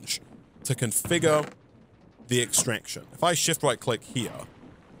wrench to configure the extraction? If I shift right click here,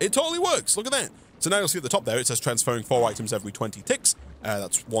 it totally works. Look at that. So now you'll see at the top there, it says transferring 4 items every 20 ticks.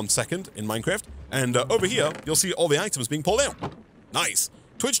 That's 1 second in Minecraft. And over here, you'll see all the items being pulled out. Nice.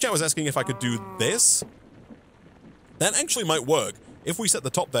 Twitch chat was asking if I could do this. That actually might work if we set the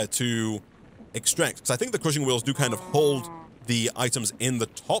top there to extract, because I think the crushing wheels do kind of hold the items in the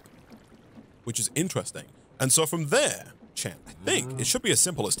top, which is interesting. And so from there, chat, I think it should be as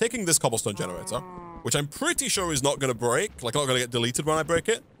simple as taking this cobblestone generator, which I'm pretty sure is not going to break, like not going to get deleted when I break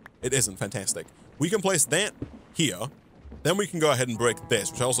it. It isn't. Fantastic. We can place that here. Then we can go ahead and break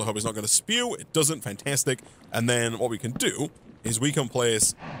this, which I also hope is not going to spew. It doesn't. Fantastic. And then what we can do is we can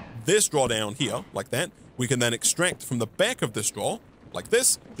place this drawer down here, like that. We can then extract from the back of this drawer, like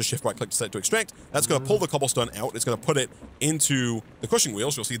this. Just shift right click to set to extract. That's going to pull the cobblestone out. It's going to put it into the crushing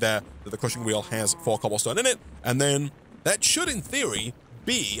wheels. You'll see there that the crushing wheel has 4 cobblestone in it. And then that should, in theory,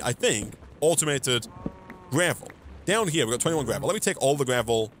 be, I think, automated gravel. Down here, we've got 21 gravel. Let me take all the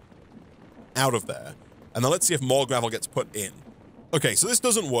gravel out of there. And then let's see if more gravel gets put in. Okay, so this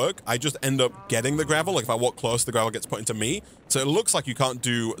doesn't work. I just end up getting the gravel. Like if I walk close, the gravel gets put into me. So it looks like you can't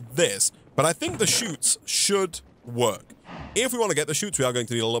do this. But I think the chutes should work. If we want to get the chutes, we are going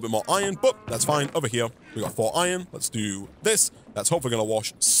to need a little bit more iron, but that's fine. Over here, we got 4 iron. Let's do this. That's hopefully going to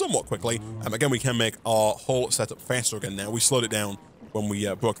wash somewhat quickly. Again, we can make our whole setup faster again now. We slowed it down when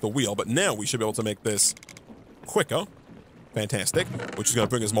we broke the wheel, but now we should be able to make this quicker. Fantastic, which is going to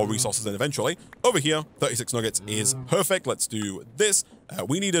bring us more resources in eventually. Over here, 36 nuggets is perfect. Let's do this.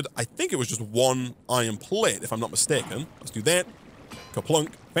 We needed, I think it was just 1 iron plate, if I'm not mistaken. Let's do that.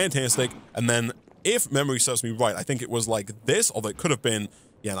 Kaplunk. Fantastic. And then, if memory serves me right, I think it was like this, although it could have been,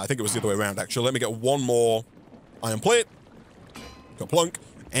 yeah, I think it was the other way around, actually. Let me get 1 more iron plate. Kaplunk.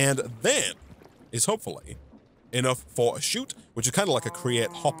 And that is hopefully enough for a chute, which is kind of like a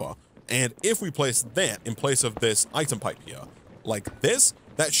create hopper. And if we place that in place of this item pipe here, like this,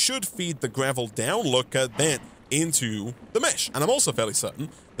 that should feed the gravel down, look at that, into the mesh. And I'm also fairly certain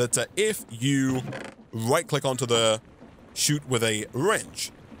that if you right-click onto the chute with a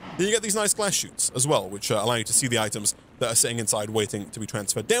wrench, then you get these nice glass chutes as well, which allow you to see the items that are sitting inside waiting to be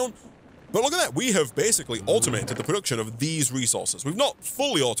transferred down. But look at that, we have basically automated the production of these resources. We've not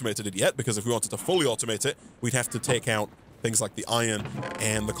fully automated it yet, because if we wanted to fully automate it, we'd have to take out things like the iron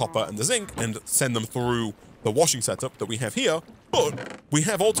and the copper and the zinc and send them through the washing setup that we have here, but we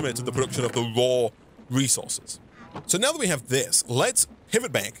have automated the production of the raw resources. So now that we have this, let's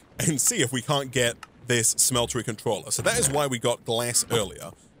pivot back and see if we can't get this smeltery controller. So that is why we got glass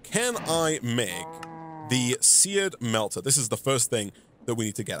earlier. Can I make the seared melter? This is the first thing that we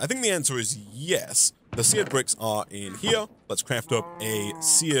need to get. I think the answer is yes. The seared bricks are in here. Let's craft up a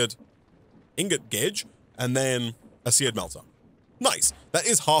seared ingot gauge. and then a seared melter. Nice. That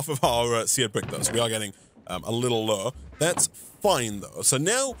is half of our seared brick, though, so we are getting a little lower. That's fine, though. So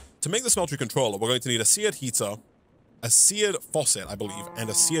now, to make the smeltery controller, we're going to need a seared heater, a seared faucet, I believe, and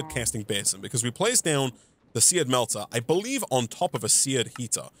a seared casting basin, because we placed down the seared melter, I believe, on top of a seared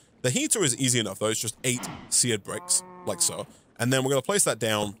heater. The heater is easy enough, though. It's just 8 seared bricks, like so. And then we're going to place that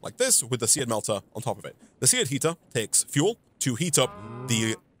down like this with the seared melter on top of it. The seared heater takes fuel to heat up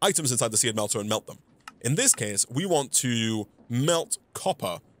the items inside the seared melter and melt them. In this case, we want to melt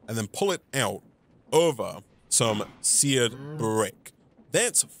copper and then pull it out over some seared brick.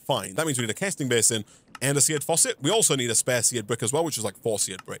 That's fine. That means we need a casting basin and a seared faucet. We also need a spare seared brick as well, which is like 4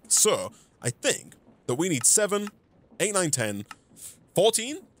 seared brick. So I think that we need 7, 8, 9, 10,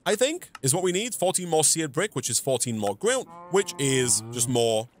 14, I think, is what we need. 14 more seared brick, which is 14 more grout, which is just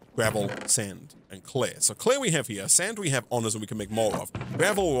more gravel, sand, and clay. So clay we have here. Sand we have on us and we can make more of.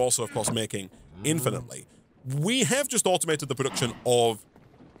 Gravel we're also, of course, making infinitely. We have just automated the production of,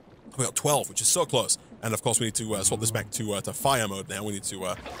 we got 12, which is so close. And of course, we need to swap this back to fire mode now. We need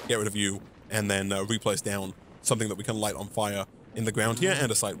to get rid of you and then replace down something that we can light on fire in the ground here.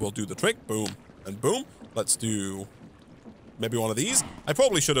 Andesite will do the trick. Boom and boom. Let's do maybe one of these. I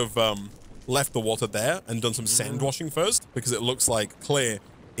probably should have left the water there and done some sand washing first, because it looks like clay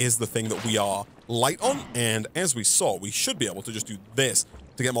is the thing that we are light on. And as we saw, we should be able to just do this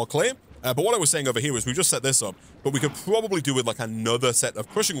to get more clay. But what I was saying over here is we just set this up, but we could probably do with like another set of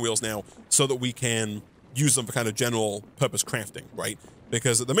crushing wheels now so that we can use them for kind of general purpose crafting, right?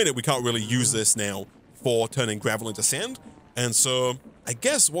 Because at the minute we can't really use this now for turning gravel into sand. And so I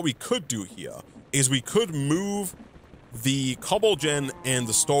guess what we could do here is we could move the cobble gen and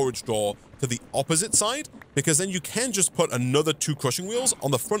the storage door to the opposite side, because then you can just put another 2 crushing wheels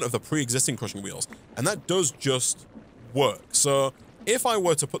on the front of the pre-existing crushing wheels, and that does just work. So if I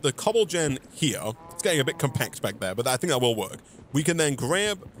were to put the cobble gen here, it's getting a bit compact back there, but I think that will work. We can then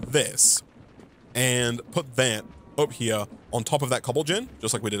grab this and put that up here on top of that cobble gen,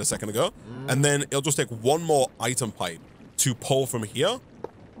 just like we did a second ago, and then it'll just take one more item pipe to pull from here.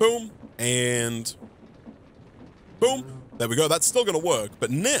 Boom, and boom. There we go. That's still going to work. But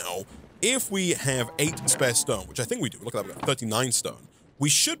now, if we have 8 spare stone, which I think we do, look at that, we got 39 stone, we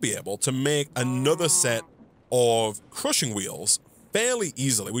should be able to make another set of crushing wheels fairly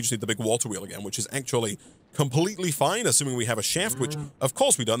easily. We just need the big water wheel again, which is actually completely fine, assuming we have a shaft, which of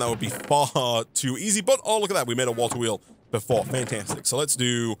course we don't. That would be far too easy. But oh, look at that. We made a water wheel before. Fantastic. So let's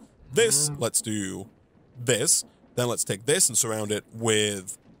do this. Let's do this. Then let's take this and surround it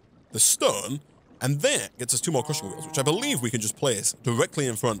with the stone. And that gets us 2 more crushing wheels, which I believe we can just place directly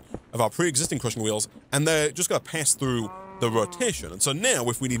in front of our pre-existing crushing wheels, and they're just going to pass through the rotation. And so now,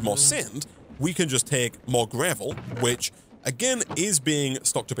 if we need more sand, we can just take more gravel, which, again, is being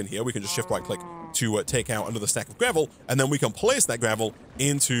stocked up in here. We can just shift right-click to take out another stack of gravel, and then we can place that gravel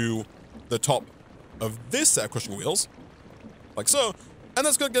into the top of this set of crushing wheels, like so, and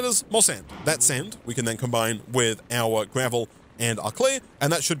that's going to get us more sand. That sand we can then combine with our gravel and our clay,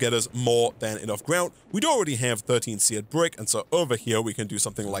 and that should get us more than enough grout. We do already have 13 seared brick, and so over here we can do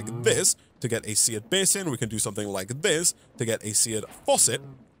something like this to get a seared basin. We can do something like this to get a seared faucet.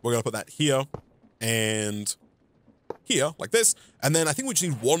 We're going to put that here and here, like this. And then I think we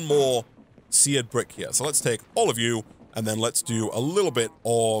just need 1 more seared brick here. So let's take all of you, and then let's do a little bit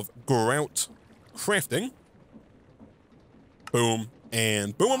of grout crafting. Boom,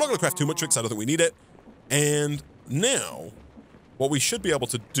 and boom. I'm not going to craft too much because I don't think we need it. And now, what we should be able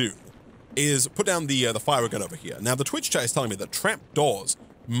to do is put down the fire gun over here. Now, the Twitch chat is telling me that trap doors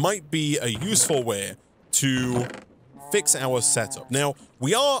might be a useful way to fix our setup. Now,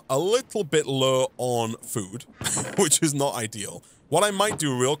 we are a little bit low on food, which is not ideal. What I might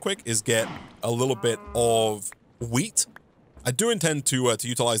do real quick is get a little bit of wheat. I do intend to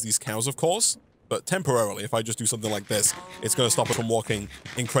utilize these cows, of course, but temporarily, if I just do something like this, it's going to stop us from walking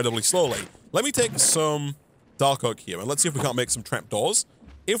incredibly slowly. Let me take some dark oak here, and let's see if we can't make some trapdoors.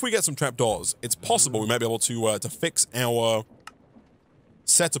 If we get some trapdoors, it's possible we might be able to fix our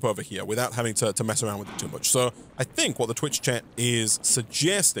setup over here without having to mess around with it too much. So I think what the Twitch chat is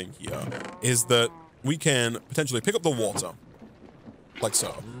suggesting here is that we can potentially pick up the water, like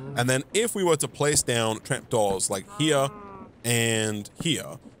so. And then if we were to place down trapdoors like here and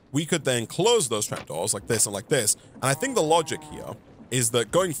here, we could then close those trapdoors like this and like this. And I think the logic here is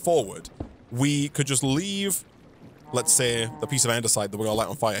that going forward, we could just leave, let's say, the piece of andesite that we're going to light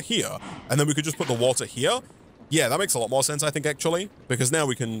on fire here, and then we could just put the water here. Yeah, that makes a lot more sense, I think, actually, because now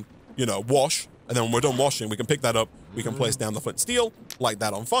we can, you know, wash, and then when we're done washing, we can pick that up, we can place down the flint steel, light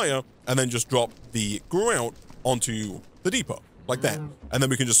that on fire, and then just drop the grout onto the depot, like that. And then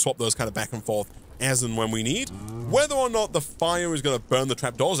we can just swap those kind of back and forth as and when we need. Whether or not the fire is going to burn the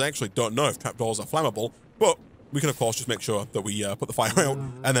trapdoors, I actually don't know if trapdoors are flammable, but we can, of course, just make sure that we put the fire out.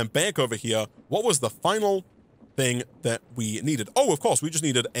 And then back over here, what was the final thing that we needed? Oh, of course, we just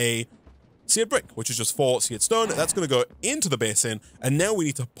needed a seared brick, which is just 4 seared stone. That's going to go into the basin, and now we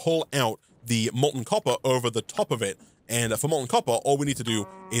need to pull out the molten copper over the top of it. And for molten copper, all we need to do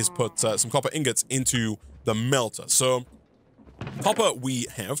is put some copper ingots into the melter. So copper we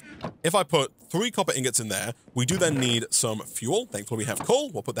have. If I put 3 copper ingots in there, we do then need some fuel. Thankfully, we have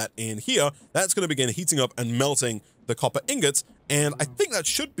coal. We'll put that in here. That's going to begin heating up and melting the copper ingots. And I think that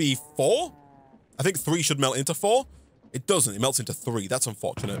should be 4. I think 3 should melt into 4. It doesn't. It melts into 3. That's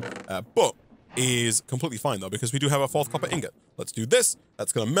unfortunate. But is completely fine, though, because we do have a 4th copper ingot. Let's do this.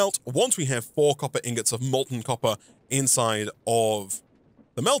 That's going to melt. Once we have 4 copper ingots of molten copper inside of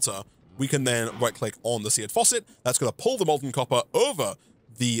the melter, we can then right-click on the seared faucet. That's going to pull the molten copper over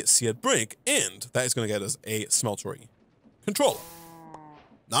the seared brick, and that is going to get us a smeltery controller.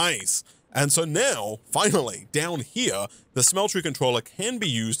 Nice. And so now, finally, down here, the smeltery controller can be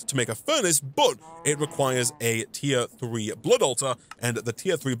used to make a furnace, but it requires a tier 3 blood altar, and the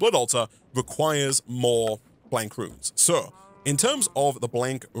tier 3 blood altar requires more blank runes. So, in terms of the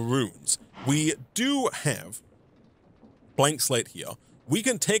blank runes, we do have blank slate here. We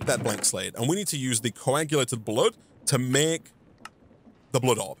can take that blank slate, and we need to use the coagulated blood to make the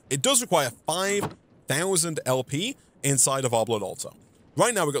blood orb. It does require 5,000 LP inside of our blood altar.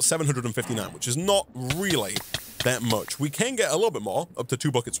 Right now, we've got 759, which is not really that much. We can get a little bit more, up to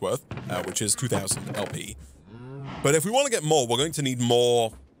 2 buckets worth, which is 2,000 LP. But if we want to get more, we're going to need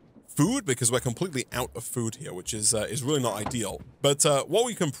more food, because we're completely out of food here, which is really not ideal. But what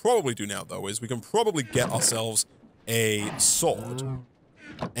we can probably do now, though, is we can probably get ourselves a sword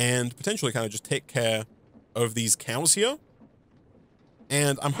and potentially kind of just take care of these cows here.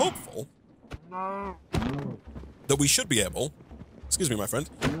 And I'm hopeful that we should be able, excuse me, my friend,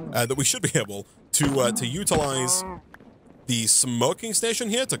 that we should be able to utilize the smoking station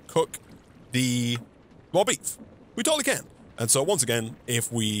here to cook the raw beef. We totally can. And so once again,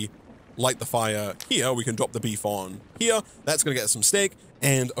 if we light the fire here, we can drop the beef on here. That's going to get us some steak.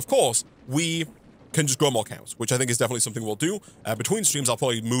 And of course, we can just grow more cows, which I think is definitely something we'll do. Between streams, I'll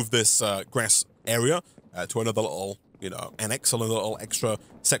probably move this grass area to another little, annex, a little extra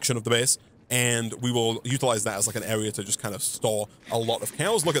section of the base. And we will utilize that as like an area to just kind of store a lot of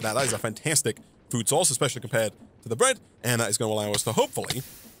cows. Look at that. That is a fantastic food source, especially compared to the bread. And that is going to allow us to hopefully,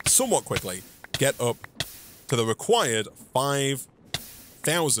 somewhat quickly, get up to the required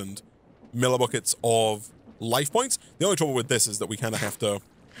 5,000 millibuckets of life points. The only trouble with this is that we kind of have to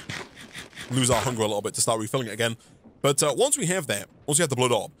lose our hunger a little bit to start refilling it again. But once we have that, once we have the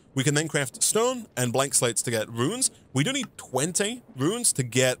blood orb, we can then craft stone and blank slates to get runes. We do need 20 runes to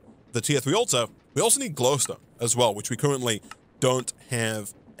get the tier 3 altar. We also need glowstone as well, which we currently don't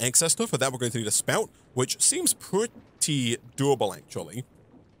have access to. For that, we're going to need a spout, which seems pretty doable, actually.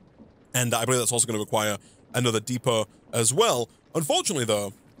 And I believe that's also going to require another depot as well. Unfortunately,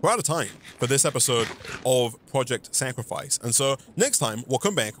 though, we're out of time for this episode of Project Sacrifice. And so next time, we'll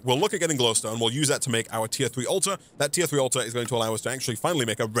come back, we'll look at getting glowstone, we'll use that to make our tier 3 altar. That tier 3 altar is going to allow us to actually finally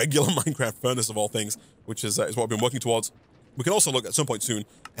make a regular Minecraft furnace of all things, which is what we've been working towards. We can also look at some point soon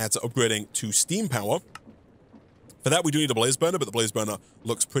at upgrading to steam power. For that, we do need a blaze burner, but the blaze burner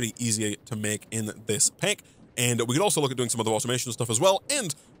looks pretty easy to make in this pack. And we can also look at doing some other automation stuff as well.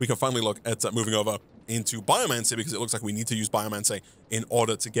 And we can finally look at moving over into biomancy, because it looks like we need to use biomancy in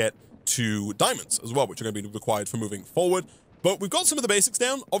order to get to diamonds as well, which are going to be required for moving forward. But we've got some of the basics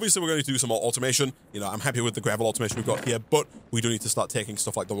down. Obviously, we're going to do some more automation. I'm happy with the gravel automation we've got here, but we do need to start taking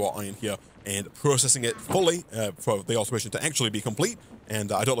stuff like the raw iron here and processing it fully for the automation to actually be complete.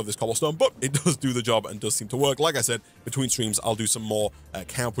 And I don't love this cobblestone, but it does do the job and does seem to work. Like I said, between streams, I'll do some more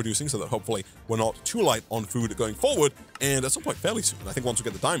cow producing so that hopefully we're not too light on food going forward. And at some point fairly soon, I think once we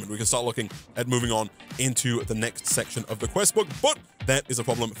get the diamond, we can start looking at moving on into the next section of the quest book. But that is a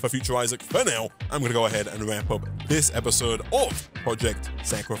problem for future Isaac. For now, I'm going to go ahead and wrap up this episode of Project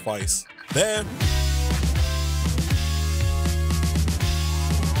Sacrifice there.